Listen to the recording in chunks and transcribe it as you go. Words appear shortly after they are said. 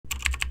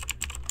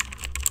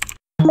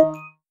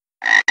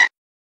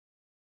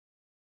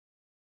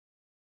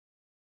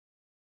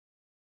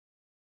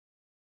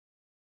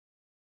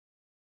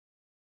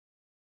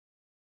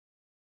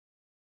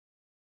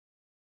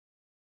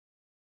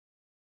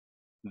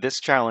This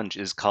challenge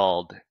is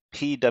called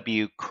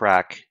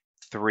picoCTF.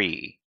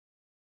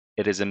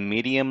 It is a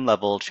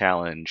medium-level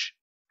challenge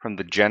from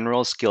the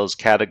General Skills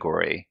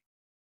category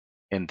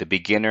in the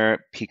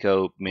Beginner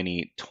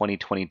picoMini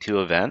 2022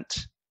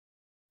 event.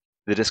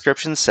 The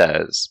description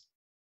says,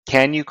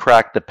 "Can you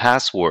crack the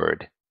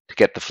password to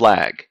get the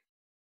flag?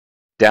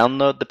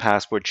 Download the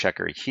password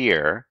checker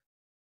here,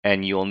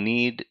 and you'll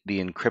need the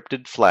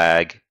encrypted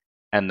flag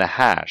and the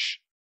hash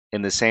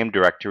in the same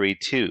directory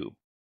too.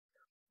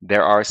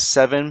 There are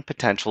 7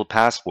 potential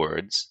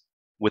passwords,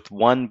 with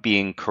 1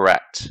 being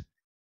correct.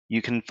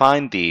 You can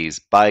find these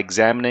by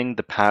examining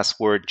the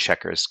password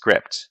checker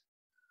script."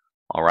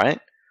 All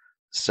right,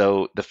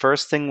 so the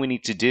first thing we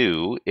need to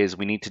do is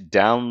we need to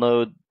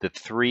download the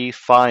 3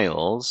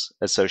 files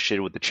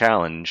associated with the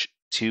challenge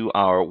to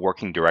our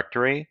working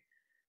directory.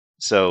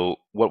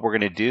 So what we're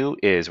going to do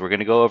is we're going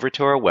to go over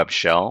to our web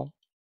shell,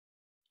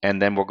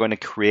 and then we're going to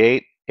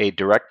create a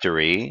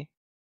directory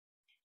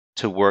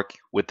to work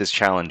with this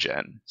challenge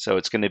in. So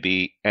it's going to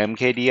be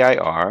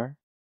mkdir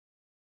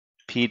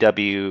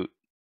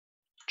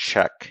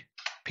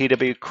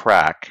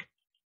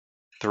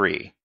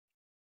picoCTF3.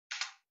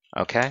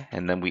 Okay,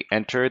 and then we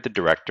enter the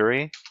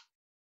directory,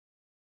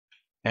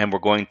 and we're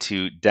going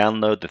to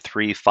download the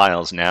 3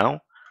 files now.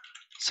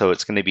 So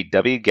it's going to be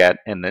wget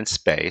and then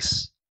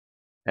space,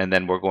 and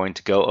then we're going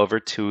to go over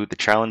to the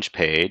challenge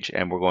page,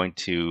 and we're going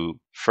to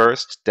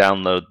first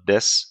download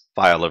this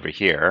file over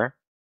here.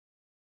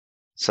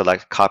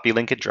 Select copy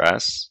link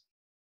address,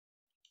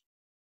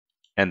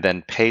 and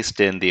then paste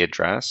in the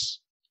address.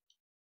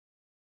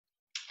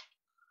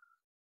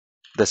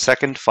 The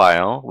second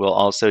file will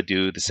also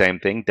do the same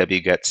thing,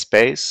 wget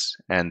space,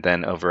 and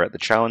then over at the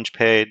challenge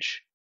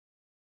page,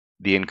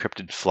 the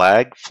encrypted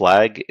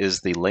flag is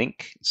the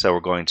link, so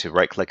we're going to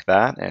right click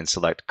that and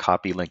select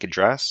copy link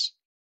address.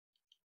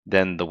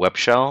 Then the web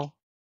shell,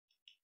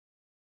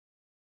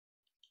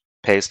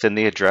 paste in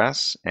the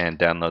address and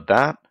download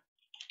that.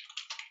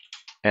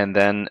 And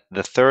then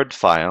the third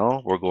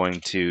file, we're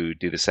going to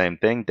do the same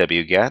thing,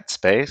 wget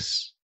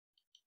space.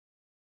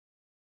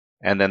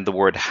 And then the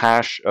word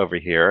hash over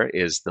here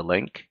is the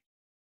link.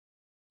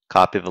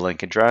 Copy the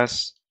link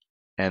address,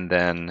 and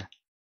then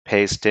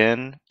paste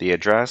in the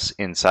address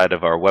inside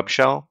of our web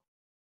shell.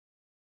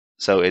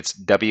 So it's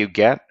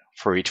wget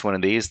for each one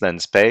of these, then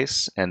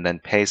space, and then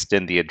paste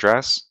in the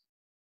address,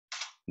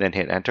 then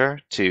hit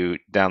enter to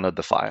download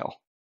the file.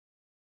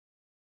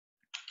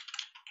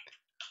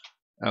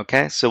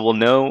 Okay, so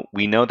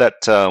we know that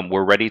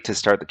we're ready to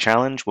start the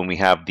challenge when we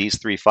have these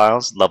 3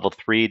 files: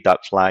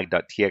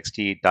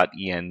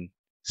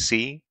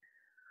 level3.flag.txt.enc,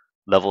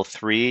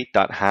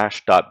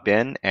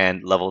 level3.hash.bin,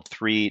 and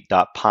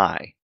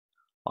level3.py.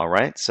 All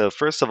right, so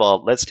first of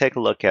all, let's take a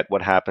look at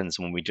what happens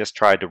when we just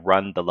try to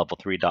run the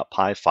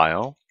level3.py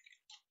file.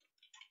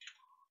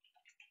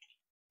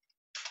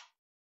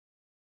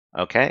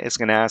 Okay, it's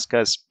going to ask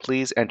us,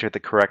 please enter the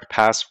correct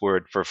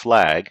password for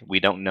flag. We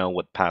don't know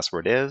what the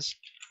password is.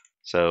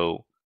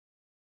 So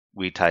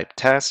we type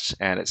test,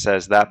 and it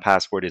says that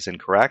password is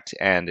incorrect,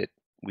 and it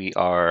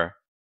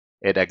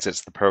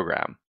exits the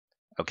program.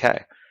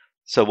 Okay,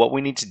 so what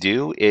we need to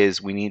do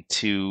is we need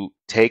to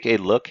take a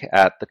look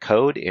at the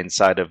code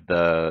inside of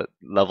the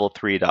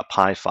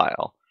level3.py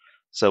file.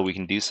 So we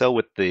can do so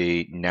with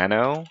the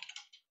nano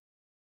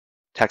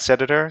text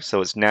editor.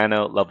 So it's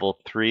nano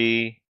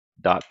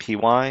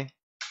level3.py.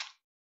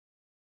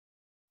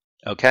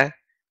 Okay,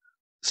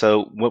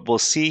 so what we'll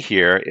see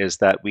here is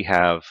that we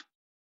have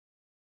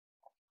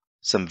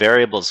some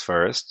variables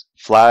first.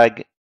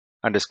 Flag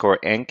underscore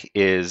enc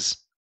is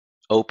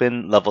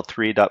open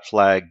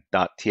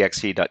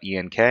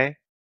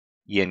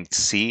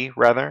level3.flag.txt.enc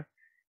rather,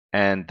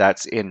 and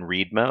that's in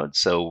read mode.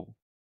 So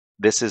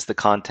this is the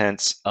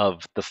contents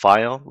of the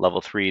file,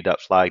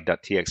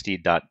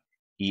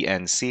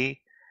 level3.flag.txt.enc,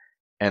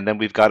 and then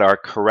we've got our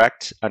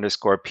correct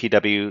underscore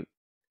pw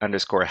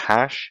underscore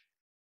hash,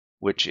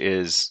 which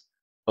is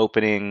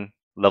opening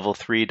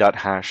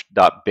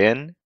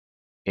level3.hash.bin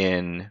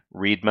in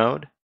read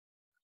mode.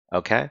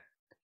 Okay,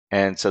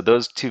 and so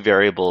those 2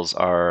 variables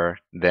are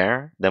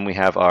there. Then we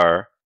have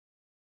our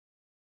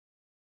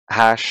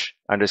hash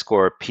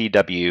underscore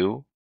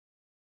pw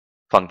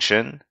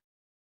function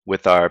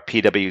with our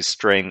pw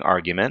string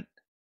argument.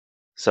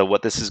 So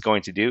what this is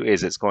going to do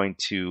is it's going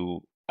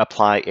to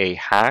apply a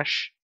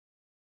hash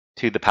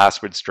to the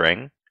password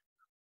string.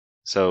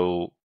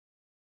 So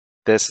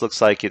this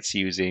looks like it's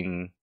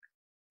using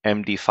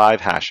MD5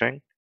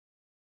 hashing.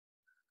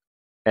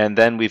 And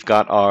then we've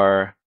got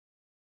our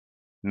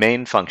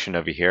main function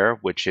over here,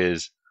 which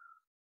is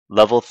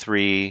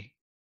level3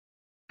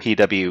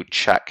 pw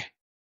check.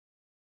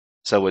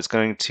 So it's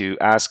going to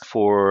ask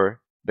for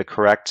the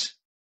correct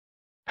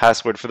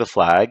password for the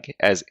flag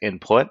as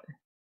input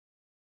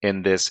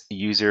in this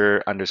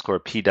user underscore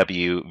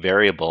pw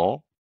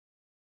variable.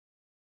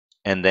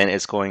 and then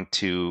it's going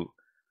to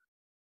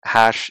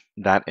hash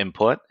that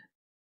input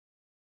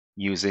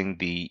using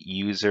the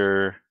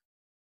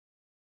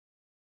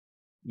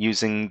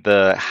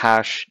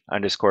hash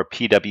underscore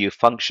PW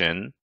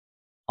function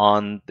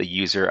on the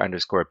user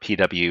underscore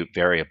PW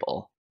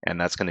variable. And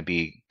that's going to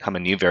become a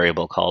new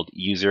variable called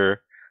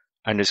user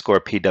underscore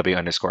PW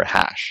underscore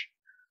hash.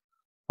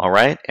 All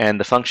right, and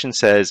the function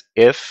says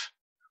if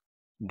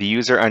the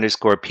user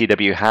underscore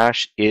PW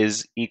hash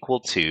is equal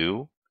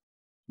to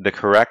the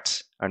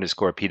correct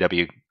underscore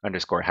PW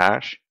underscore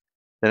hash,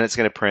 then it's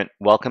going to print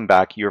welcome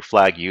back your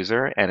flag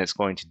user, and it's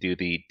going to do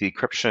the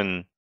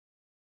decryption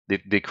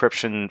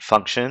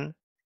function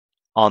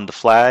on the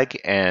flag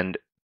and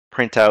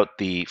print out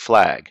the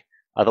flag.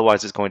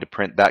 Otherwise, it's going to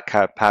print that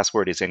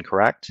password is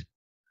incorrect.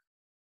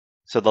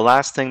 So the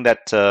last thing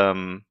that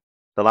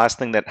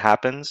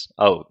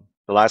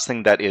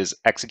is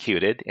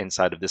executed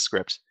inside of this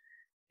script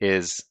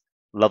is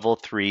level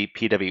 3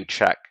 PW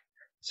check.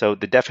 So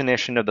the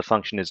definition of the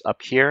function is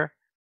up here,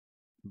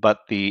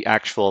 but the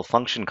actual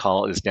function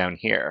call is down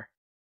here.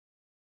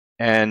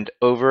 And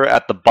over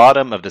at the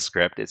bottom of the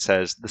script, it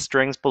says the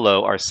strings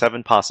below are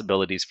 7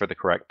 possibilities for the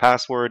correct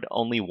password.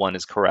 Only one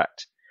is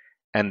correct.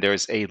 And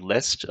there's a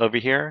list over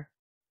here,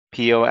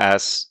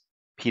 POS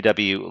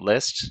PW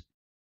list,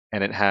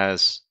 and it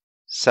has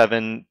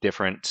 7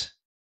 different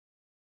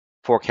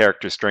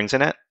 4-character strings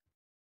in it.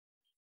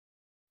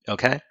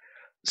 Okay,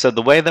 so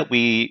the way that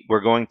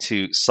we're going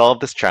to solve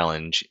this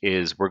challenge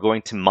is we're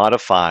going to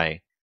modify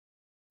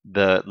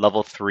the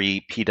level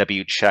 3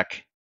 PW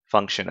check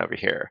function over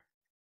here.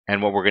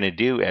 And what we're going to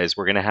do is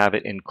we're going to have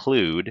it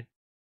include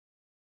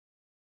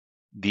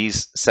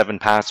these 7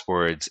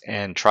 passwords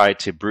and try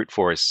to brute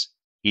force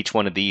each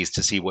one of these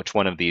to see which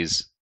one of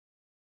these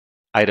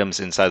items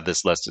inside of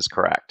this list is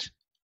correct.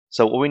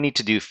 So what we need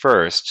to do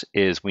first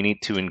is we need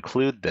to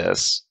include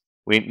this.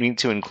 We need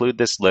to include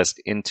this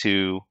list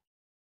into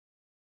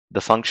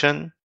the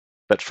function,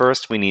 but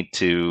first we need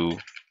to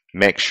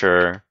make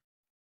sure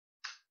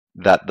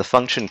that the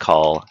function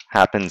call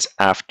happens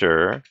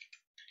after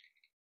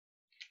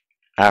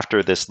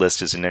this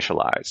list is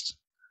initialized.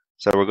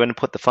 So we're going to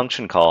put the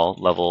function call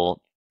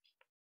level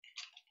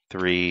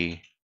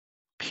 3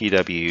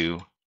 PW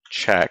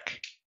check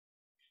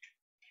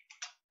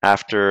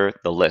after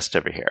the list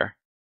over here.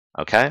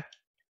 Okay?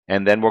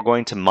 And then we're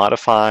going to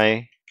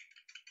modify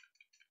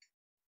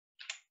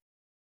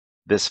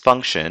this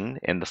function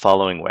in the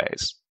following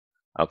ways.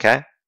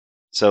 Okay?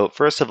 So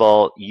first of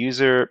all,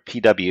 user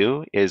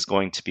PW is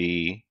going to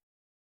be,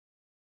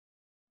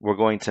 we're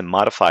going to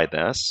modify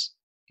this,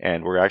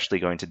 and we're actually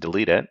going to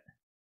delete it.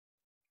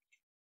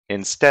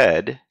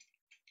 Instead,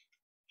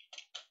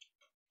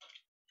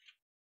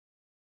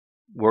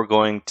 we're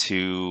going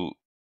to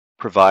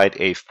provide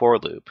a for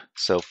loop.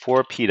 So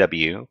for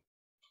PW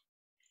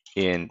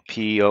in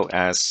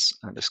POS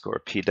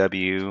underscore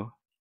PW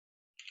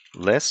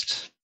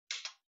list.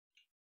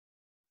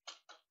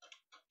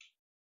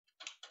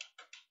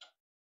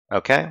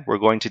 Okay, we're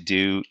going to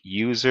do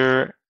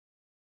user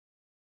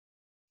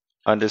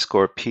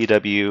underscore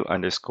PW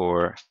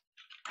underscore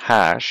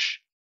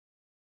hash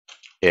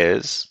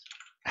is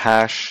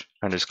hash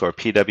underscore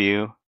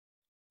PW,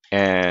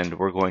 and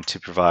we're going to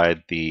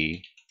provide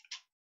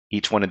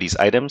each one of these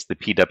items, the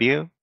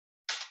PW.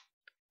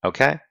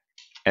 Okay,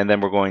 and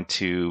then we're going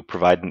to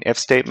provide an if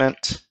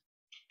statement.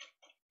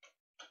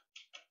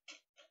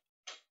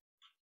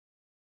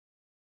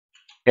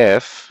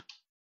 If,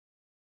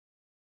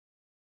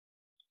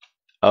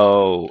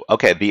 oh,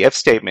 okay, the if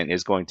statement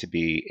is going to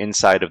be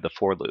inside of the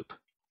for loop.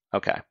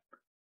 Okay.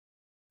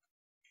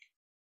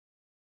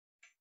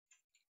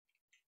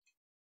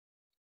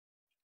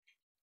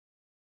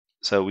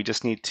 So we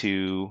just need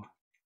to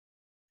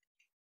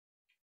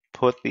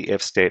put the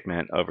if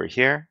statement over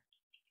here.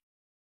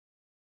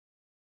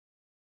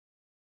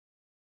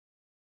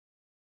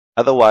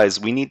 Otherwise,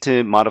 we need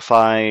to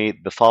modify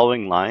the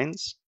following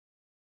lines.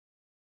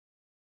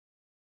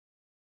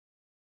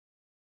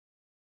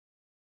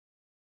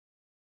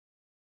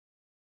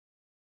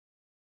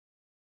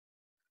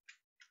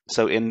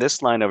 So in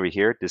this line over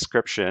here,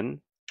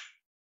 description,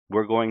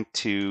 we're going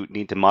to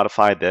need to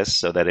modify this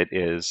so that it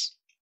is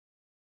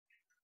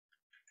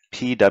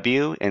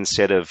PW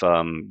instead of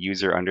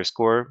user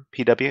underscore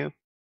PW.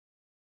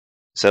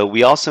 So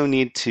we also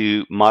need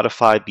to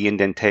modify the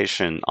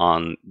indentation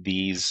on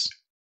these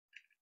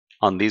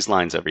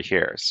lines over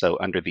here. So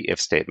under the if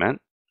statement,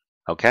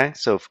 okay?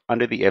 So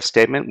under the if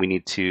statement, we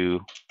need to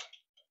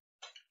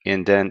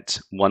indent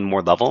one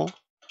more level.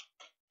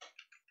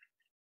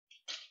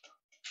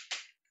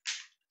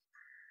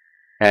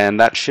 And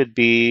that should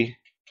be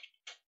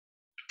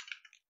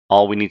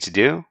all we need to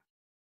do.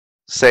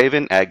 Save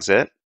and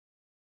exit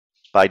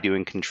by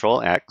doing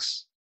Control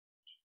X.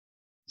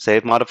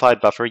 Save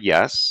modified buffer,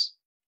 yes.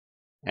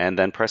 And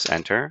then press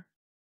enter.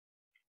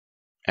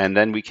 And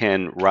then we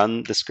can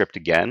run the script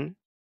again.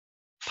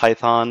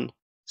 Python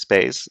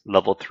space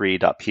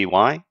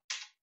level3.py.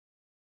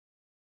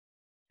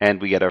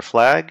 And we get our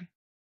flag,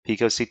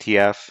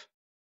 picoCTF,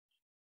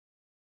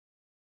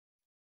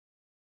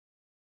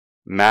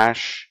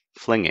 mash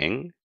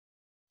flinging,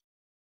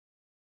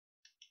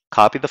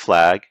 copy the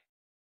flag,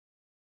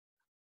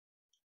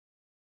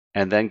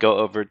 and then go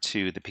over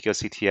to the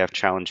picoCTF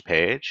challenge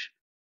page.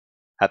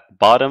 At the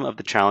bottom of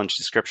the challenge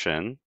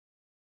description,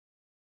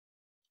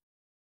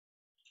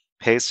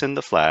 paste in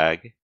the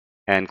flag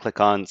and click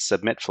on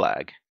Submit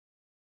Flag.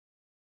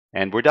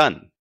 And we're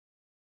done.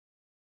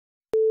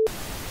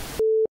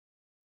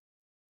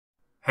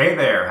 Hey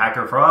there,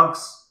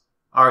 HackerFrogs!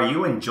 Are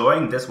you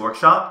enjoying this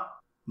workshop?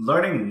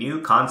 Learning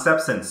new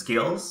concepts and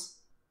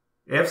skills?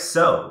 If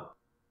so,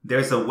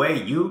 there's a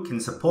way you can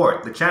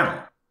support the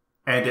channel,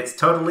 and it's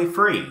totally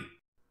free.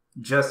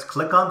 Just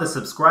click on the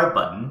subscribe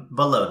button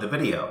below the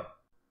video.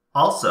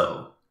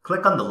 Also,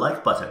 click on the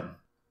like button.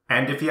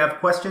 And if you have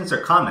questions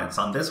or comments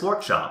on this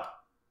workshop,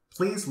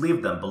 please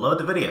leave them below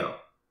the video.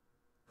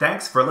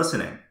 Thanks for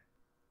listening.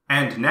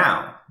 And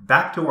now,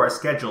 back to our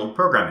scheduled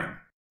programming.